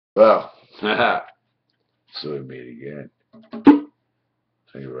Well, so we meet again.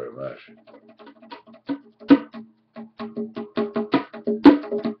 Thank you very much.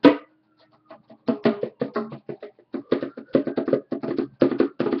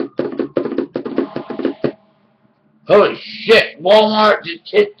 Holy shit, Walmart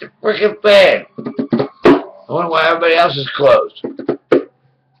just hit the freaking fan. I wonder why everybody else is closed.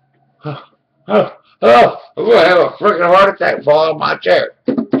 I'm gonna have a freaking heart attack fall out of my chair.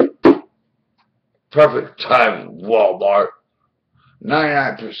 Perfect timing, Walmart.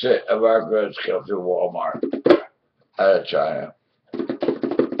 99% of our goods come through Walmart out of China.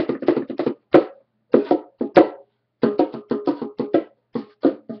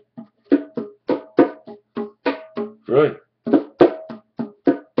 Really?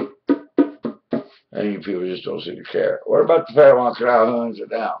 And you people just don't seem to care. What about the Panama Canal? Who owns it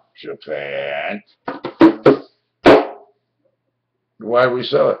now? Japan. Why do we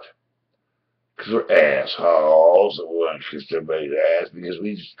sell it? Because we're assholes and we want to kiss everybody's ass because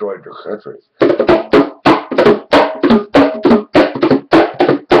we destroyed their country.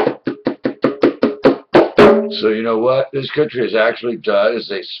 So you know what this country has actually done is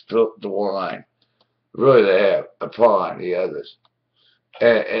they spilt the wine. Really they have, upon the others.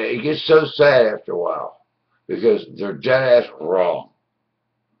 And it gets so sad after a while because they're dead ass wrong.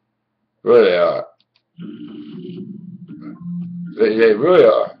 Really they are. They really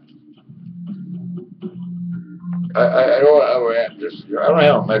are. I don't want to overreact this. I don't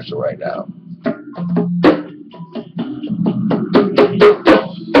have a mixer right now.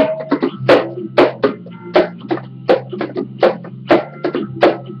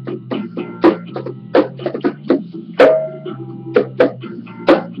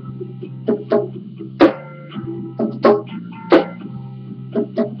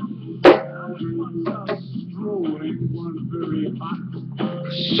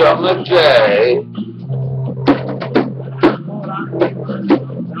 Someday,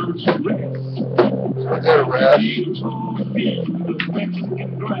 I got a rash.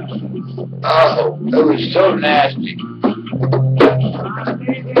 Oh, it was so nasty.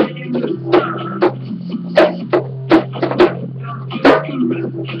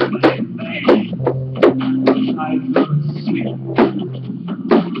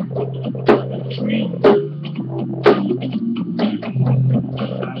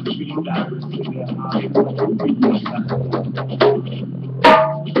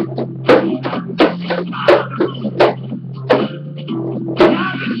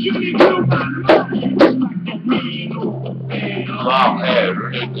 Long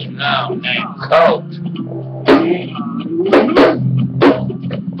hair, it's now named Colt.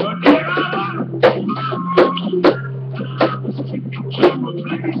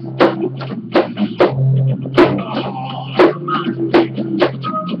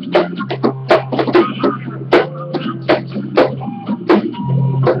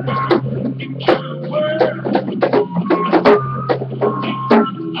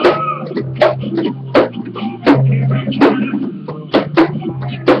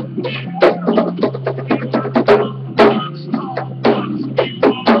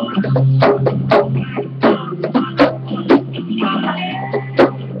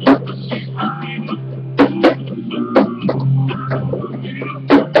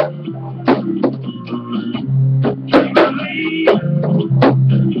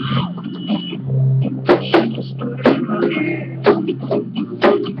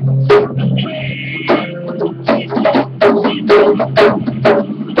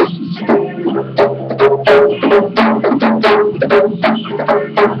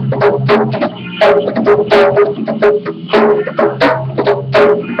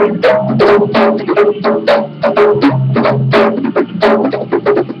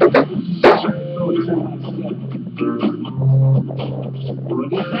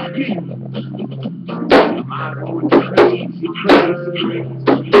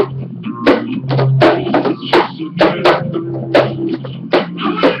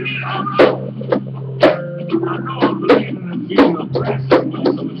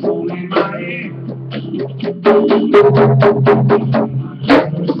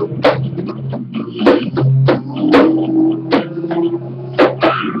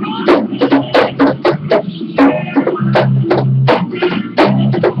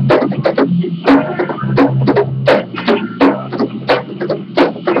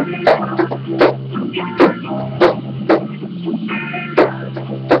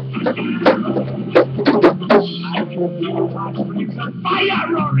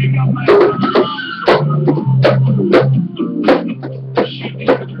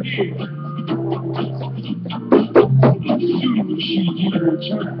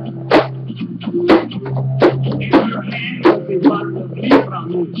 She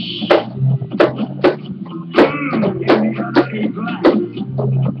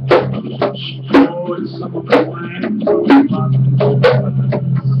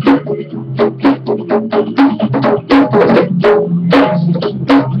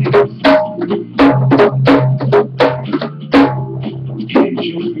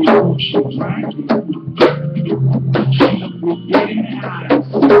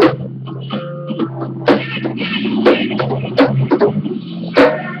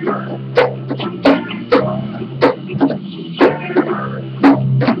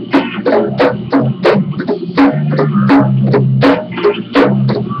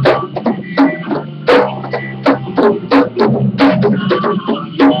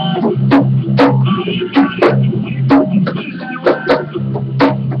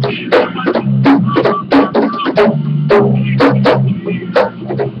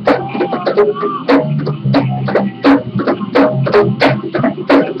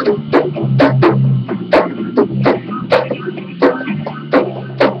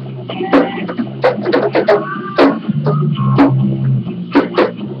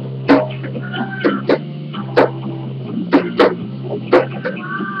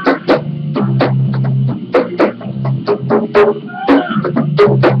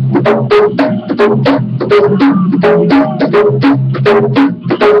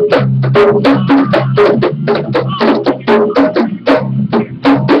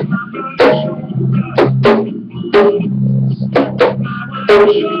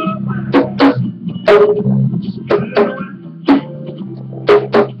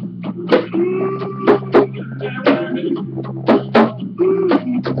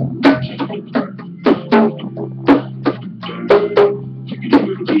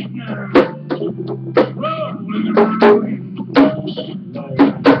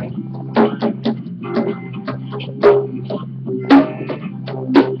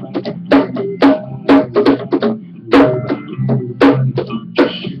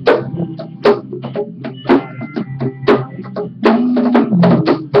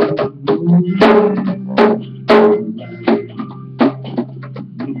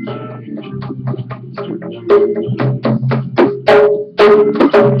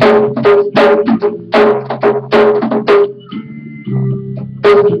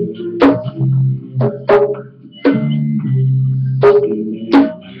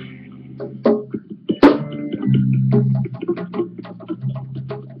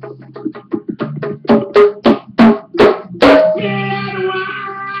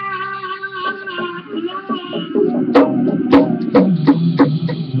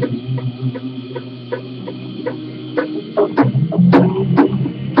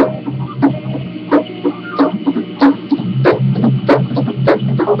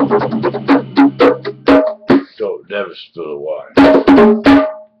Don't never spill the wine.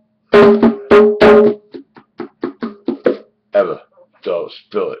 Ever. Don't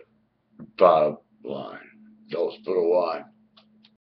spill it. Bottom line. Don't spill the wine.